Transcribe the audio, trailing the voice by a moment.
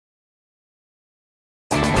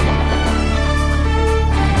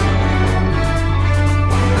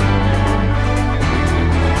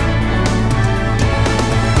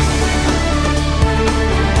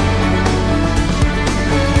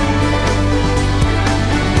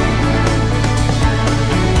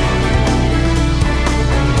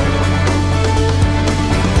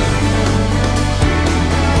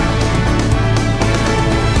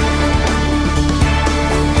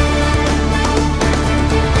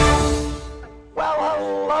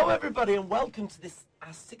everybody, and welcome to this, our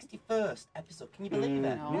 61st episode. Can you believe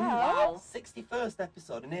it? No. Wow. 61st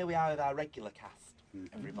episode, and here we are with our regular cast,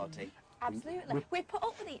 everybody. Absolutely. We put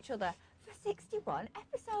up with each other for 61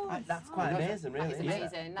 episodes. That's quite amazing, really. That's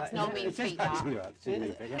amazing. That's no mean feat, that.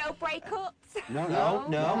 No breakups.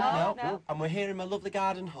 No. And we're here in my lovely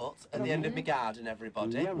garden hut at the end of my garden,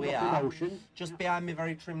 everybody. Yeah, we are just behind my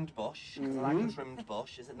very trimmed bush, because I like a trimmed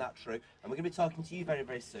bush, isn't that true? And we're going to be talking to you very,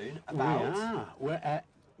 very soon about... We're at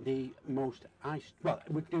the most ice... Well,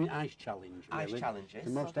 we're doing ice challenge, really. Ice challenges. The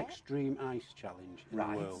most extreme ice challenge in the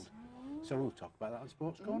world. So we'll talk about that on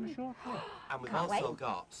Sports Corner shortly. And we've also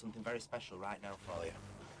got something very special right now for you.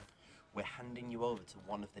 We're handing you over to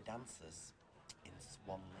one of the dancers in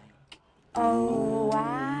Swan Lake. Oh,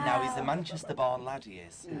 wow. Now, he's a Manchester-born lad, he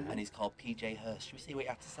is, and he's called PJ Hurst. Should we see what you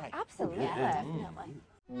have to say? Absolutely. Definitely.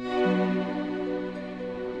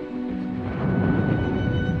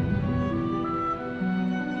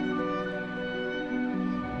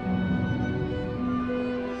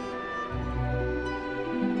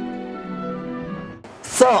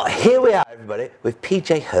 So, here we are, everybody, with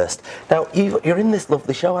PJ Hurst. Now, you're in this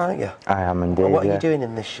lovely show, aren't you? I am indeed. What are you doing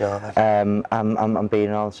in this show, then? I'm being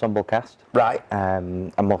an ensemble cast. Right.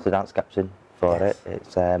 I'm also dance captain for it.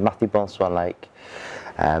 It's Matthew born Swan Lake,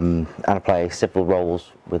 and I play several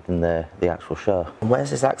roles within the actual show. And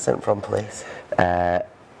where's this accent from, please?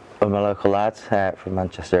 I'm a local lad from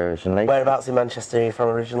Manchester originally. Whereabouts in Manchester are you from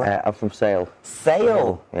originally? I'm from Sale.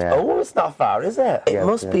 Sale? Yeah. Oh, it's not far, is it? It Yeah,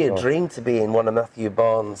 must be a cool. dream to be in one of Matthew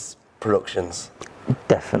Bourne's productions.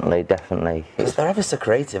 Definitely, definitely. Because they're ever so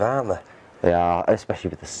creative, aren't they? They are,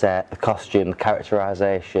 especially with the set, the costume, the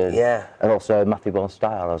characterisation. Yeah. And also Matthew Bourne's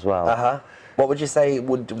style as well. Uh-huh. What would you say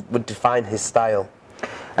would define his style?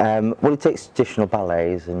 Well, he takes traditional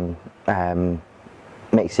ballets and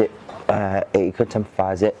makes it, he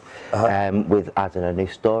contemporaries it with adding a new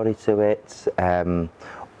story to it,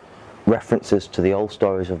 references to the old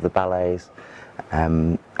stories of the ballets,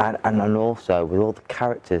 and also with all the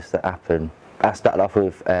characters that happen. I started off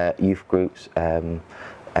with youth groups,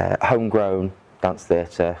 homegrown dance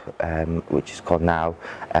theatre, which is called now,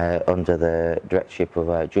 under the directorship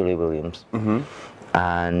of Julie Williams.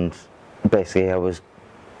 And basically I was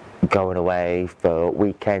going away for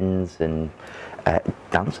weekends and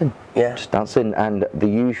dancing, just dancing, and the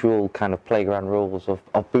usual kind of playground rules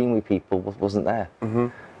of being with people wasn't there.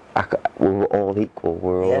 We were all equal, we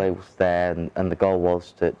were all able to there, and the goal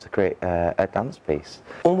was to create a dance piece.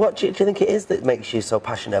 Well, what do you think it is that makes you so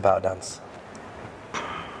passionate about dance?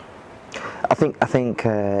 I think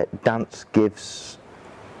dance gives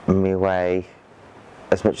me a way,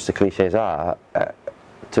 as much as the cliches are,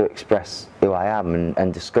 to express who I am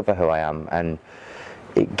and discover who I am, and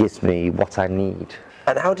it gives me what I need.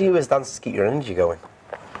 And how do you as dancers keep your energy going?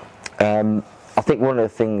 I think one of the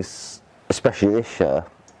things, especially this show,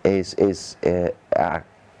 is you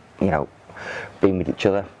know, being with each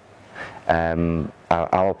other,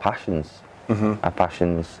 our passions, our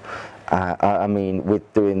passions. I mean,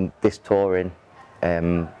 with doing this touring,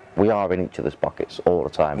 we are in each other's pockets all the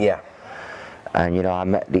time. Yeah. And you know, I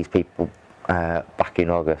met these people back in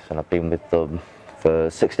August, and I've been with them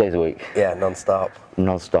for 6 days a week. Yeah, non-stop.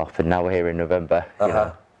 Non-stop, and now we're here in November, you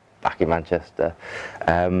know, back in Manchester.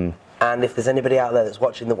 And if there's anybody out there that's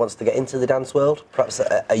watching that wants to get into the dance world, perhaps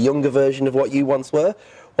a younger version of what you once were,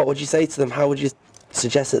 what would you say to them? How would you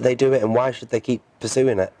suggest that they do it, and why should they keep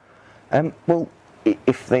pursuing it? Well,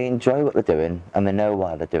 if they enjoy what they're doing and they know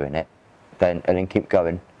why they're doing it, then keep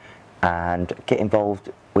going and get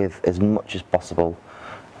involved with as much as possible,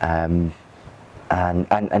 and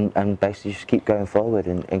basically just keep going forward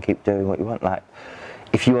and keep doing what you want. Like,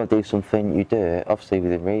 if you want to do something, you do it, obviously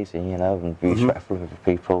within reason, you know, and be respectful of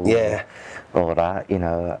people. Yeah. All that, you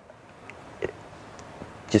know.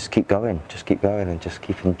 Just keep going, and just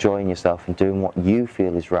keep enjoying yourself and doing what you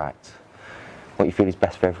feel is right, what you feel is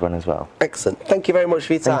best for everyone as well. Excellent. Thank you very much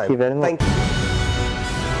for your time. Thank you very much. Thank you.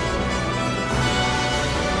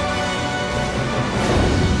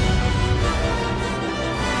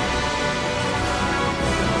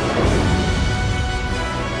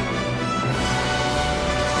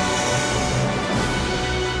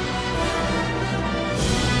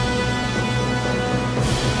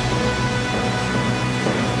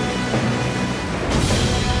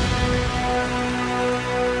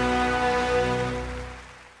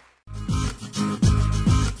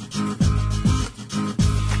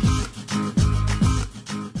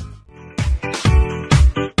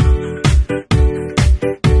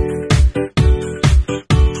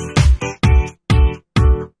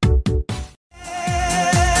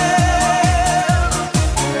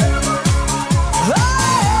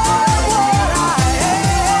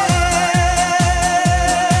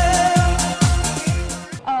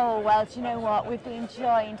 Well, do you know what? We've been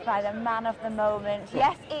joined by the man of the moment.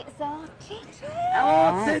 Yes, it's our Titters.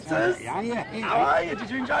 Hello, Titters. Yeah. How are you? Did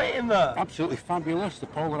you enjoy it in there? Absolutely fabulous. The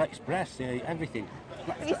Polar Express, everything.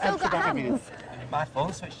 Have you still got hands? My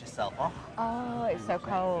phone switched itself off. Oh, it's so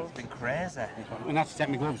cold. It's been crazy. And I had to take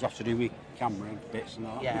my gloves off to do with camera and bits and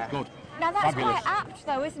all that. Yeah. It was good. Now that's Fabulous. quite apt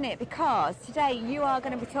though, isn't it? Because today you are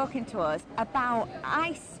going to be talking to us about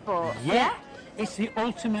ice sports. Yeah. It's the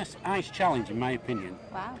ultimate ice challenge, in my opinion.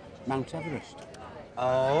 Wow. Mount Everest.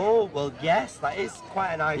 Oh, well, yes, that is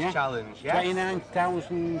quite a nice challenge, yes.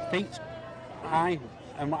 29,000 feet high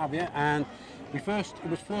and what have you. And it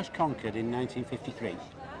was first conquered in 1953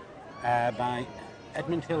 by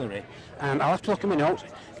Edmund Hillary. And I'll have to look at my notes.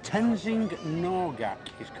 Tenzing Norgay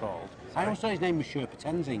is called. I always thought his name was Sherpa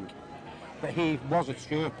Tenzing. But he was a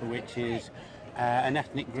Sherpa, which is an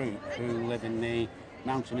ethnic group who live in the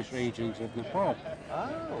mountainous regions of Nepal.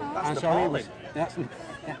 Oh, that's And so Nepal. he was,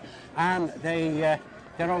 and they're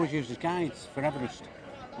always used as guides for Everest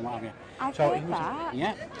and what have you. I've So heard he was, that.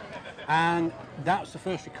 yeah, and that's the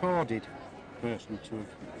first recorded person to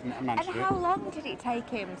have And managed how it. long did it take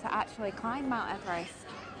him to actually climb Mount Everest?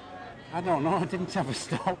 I don't know. I didn't have a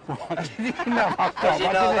stopwatch. I didn't have a stopwatch. you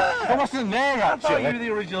know that? I wasn't there I actually. thought you were the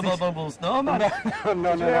original Abominable Snowman. No.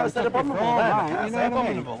 Did you hear I said abominable before, then? I right, can't you say know what I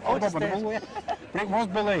mean? abominable. Oh, I just did. Abominable, yeah. But it was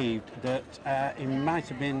believed that it might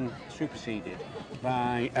have been superseded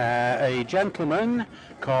by a gentleman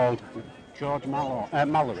called George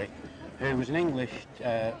Mallory, who was an English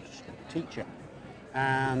teacher.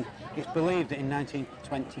 And it's believed that in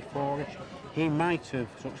 1924-ish he might have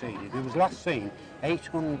succeeded. He was last seen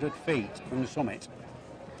 800 feet from the summit,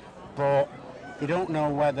 but they don't know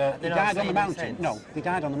whether he not died on seen the him mountain. since? No, he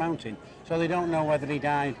died on the mountain, so they don't know whether he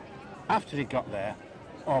died after he got there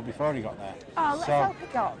or before he got there. Oh, let's So- hope he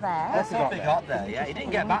got there. Let's hope he got there, yeah. He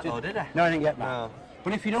didn't get back though, did he? No, he didn't get back. No.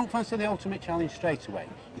 But if you don't fancy the ultimate challenge straight away,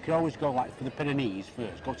 you could always go like for the Pyrenees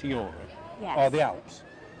first, go to Europe, Yes. or the Alps.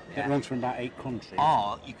 Yeah. It runs from about 8 countries.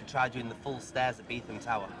 Or you could try doing the full stairs at Beetham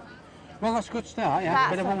Tower. Well, that's a good start, yeah. That's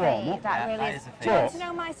a bit of a feat, warm up. that Yeah, really that is. is a Do you want feat. to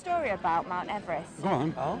know my story about Mount Everest? Go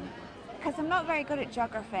on. Oh? Because I'm not very good at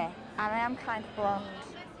geography, and I am kind of blonde,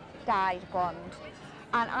 dyed blonde.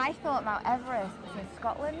 And I thought Mount Everest was in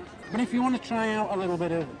Scotland. But if you want to try out a little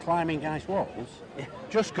bit of climbing ice walls,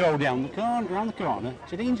 just go down the corner, around the corner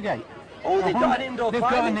to Deansgate. Oh, they've got an indoor They've got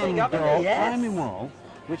climbing an thing, haven't indoor they? Yes. climbing wall,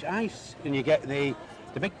 which ice, and you get the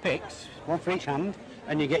big picks, one for each hand,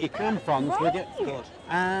 and you get your crampons with it. Right. Good.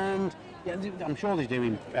 And yeah, I'm sure they're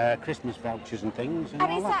doing Christmas vouchers and things and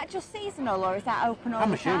And all is that. that just seasonal, or is that open all I'm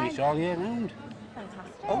the assuming time? it's all year round.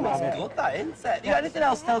 Fantastic. Oh, that's good, that, isn't it? You got anything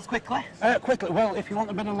else to tell us quickly? Quickly, well, if you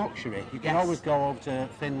want a bit of luxury, you can Yes. always go over to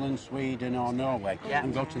Finland, Sweden or Norway Yeah.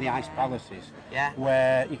 and go to the ice palaces, Yeah.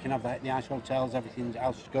 where you can have the ice hotels, everything's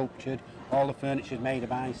ice sculptured, all the furniture's made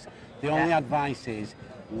of ice. The only Yeah. advice is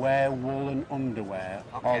wear woolen underwear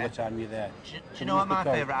all Okay. the time you're there. Do you know what my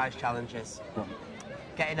favourite ice challenge is? Go on.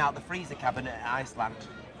 Getting out the freezer cabinet at Iceland.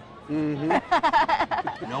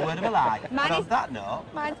 Mm-hmm. No word of a lie. Mine And on is- that note,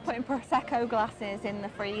 Mine's putting Prosecco glasses in the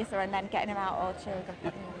freezer and then getting them out all chilled.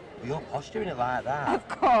 you're posh doing it like that. Of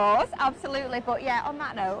course, absolutely. But yeah, on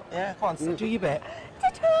that note, Yeah, go on, so do your bit.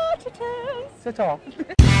 ta-ta, ta-tas. Sit off.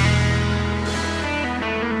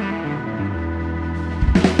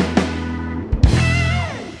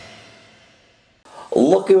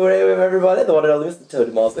 Look who we're here with, everybody. The one and only Mr.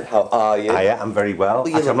 Tony Maudsley. How are you? I'm very well.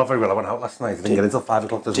 you Actually, look- I'm not very well. I went out last night. I didn't get until 5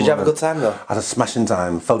 o'clock this morning. Did you have a good time, though? I had a smashing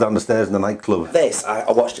time. Fell down the stairs in the nightclub. This, I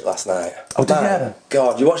watched it last night. Oh, did Man, you?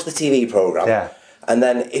 God, you watch the TV programme. Yeah. And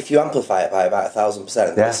then if you amplify it by about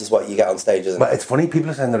 1,000%, Yeah. this is what you get on stage, isn't But it? it's funny,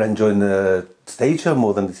 people are saying they're enjoying the stage show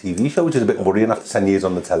more than the TV show, which is a bit worrying after 10 years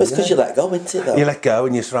on the telly. It's because you let go, isn't it, though? You let go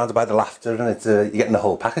and you're surrounded by the laughter and it's, you're getting the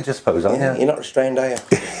whole package, I suppose, aren't Yeah, you? you're not restrained, are you?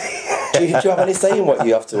 do you have any say in what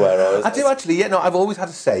you have to wear? Or is I do actually, yeah, no, I've always had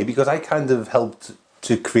a say because I kind of helped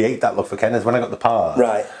to create that look for Kenneth when I got the part.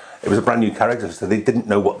 Right. It was a brand new character, so they didn't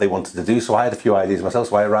know what they wanted to do, so I had a few ideas myself.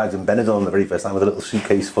 So I arrived in Benidorm the very first time with a little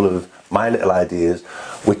suitcase full of my little ideas,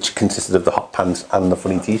 which consisted of the hot pants and the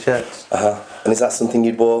funny t-shirts. And is that something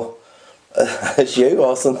you'd wore as you,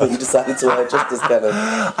 or something you decided to wear just as Kenneth?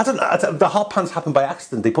 I don't know, the hot pants happened by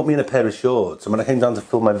accident. They put me in a pair of shorts, and when I came down to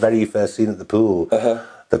film my very first scene at the pool,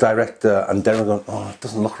 the director and Darren were going, oh, it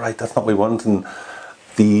doesn't look right, that's not what we want. And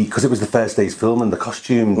because it was the first day's film, and the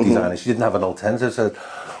costume designer, she didn't have an alternative, so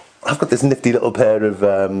I've got this nifty little pair of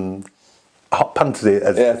hot pants here.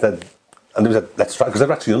 And they said, let's try, because they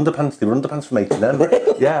were actually underpants. They were underpants from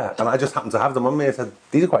H&M. Yeah, and I just happened to have them on me. I said,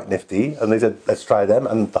 these are quite nifty. And they said, let's try them.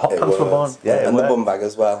 And the hot pants were born. Yeah, and the bum bag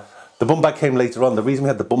as well. The bum bag came later on. The reason we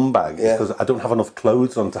had the bum bag is because I don't have enough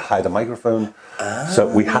clothes on to hide a microphone.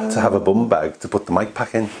 So we had to have a bum bag to put the mic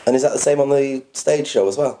pack in. And is that the same on the stage show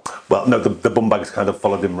as well? Well, no, the bum bag's kind of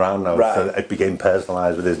followed him round now. Right. So it became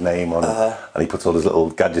personalised with his name on it. And he puts all his little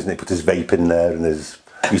gadgets in. He puts his vape in there and he used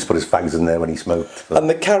to put his fags in there when he smoked. But. And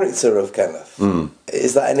the character of Kenneth,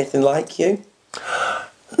 is that anything like you?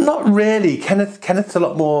 Not really. Kenneth's a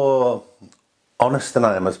lot more honest than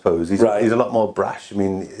I am, I suppose. He's a lot more brash. I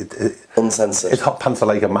mean, uncensored. His hot pants are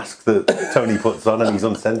like a mask that Tony puts on, and he's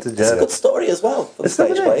uncensored. It's a good story as well for the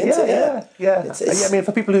stage play, isn't it? Yeah. I mean,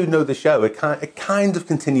 for people who know the show, it kind of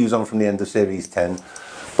continues on from the end of series 10,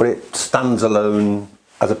 but it stands alone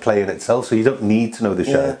as a play in itself. So you don't need to know the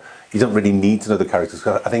show. You don't really need to know the characters.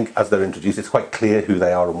 I think as they're introduced, it's quite clear who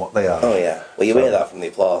they are and what they are. Oh yeah. Well, you hear that from the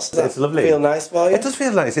applause. Does it's lovely. Feel nice for you? It does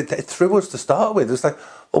feel nice. It threw us to start with. It's like,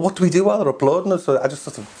 well, what do we do while they're uploading us? So I just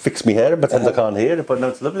sort of fix my hair and pretend I can't hear it. But no,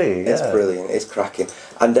 it's lovely. It's brilliant. It's cracking.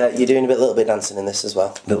 And you're doing a little bit of dancing in this as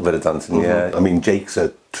well. A little bit of dancing, yeah. I mean, Jake's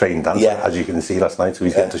a trained dancer, as you can see last night. So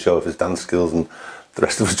he's getting to show off his dance skills, and the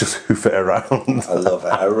rest of us just hoof it around. I love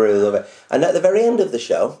it. I really love it. And at the very end of the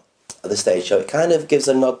show, the stage show, it kind of gives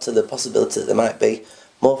a nod to the possibility that there might be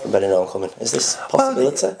more from Benidorm coming. Is this a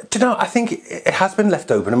possibility? Well, do you know, I think it has been left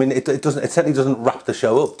open. I mean, it certainly doesn't wrap the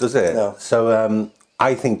show up, does it? No. So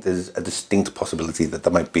I think there's a distinct possibility that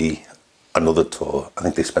there might be another tour. I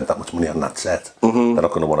think they spent that much money on that set. They're not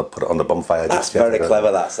going to want to put it on the bonfire. That's very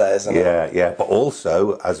clever, that set, isn't it? Yeah. But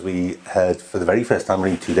also, as we heard for the very first time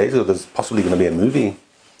only 2 days ago, there's possibly going to be a movie.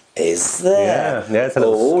 Is there? Yeah, it's a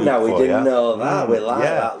little scoop now we for didn't you. know that. We like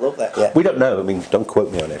that. Love that. Yeah. We don't know. I mean, don't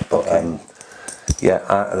quote me on it. But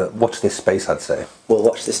watch this space, I'd say. We'll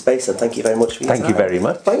watch this space, and thank you very much for your time. Thank you very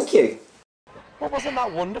much. Thank you. Well, wasn't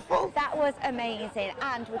that wonderful? That was amazing,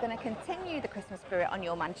 and we're going to continue the Christmas spirit on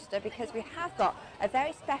Your Manchester because we have got a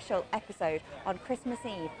very special episode on Christmas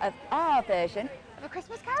Eve of our version of A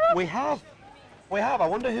Christmas Carol. We have. I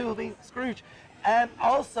wonder who will be Scrooge.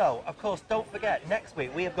 Also, of course, don't forget, next week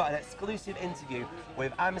we have got an exclusive interview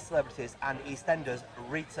with I'm a Celebrities and EastEnders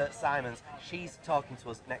Rita Simons. She's talking to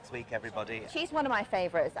us next week, everybody. She's one of my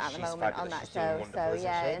favourites at the moment on that show, so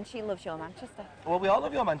yeah, and she loves Your Manchester. Well, we all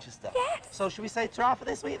love Your Manchester. Yes. So should we say ta-ra for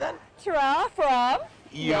this week then? Ta-ra from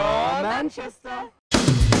Your Manchester.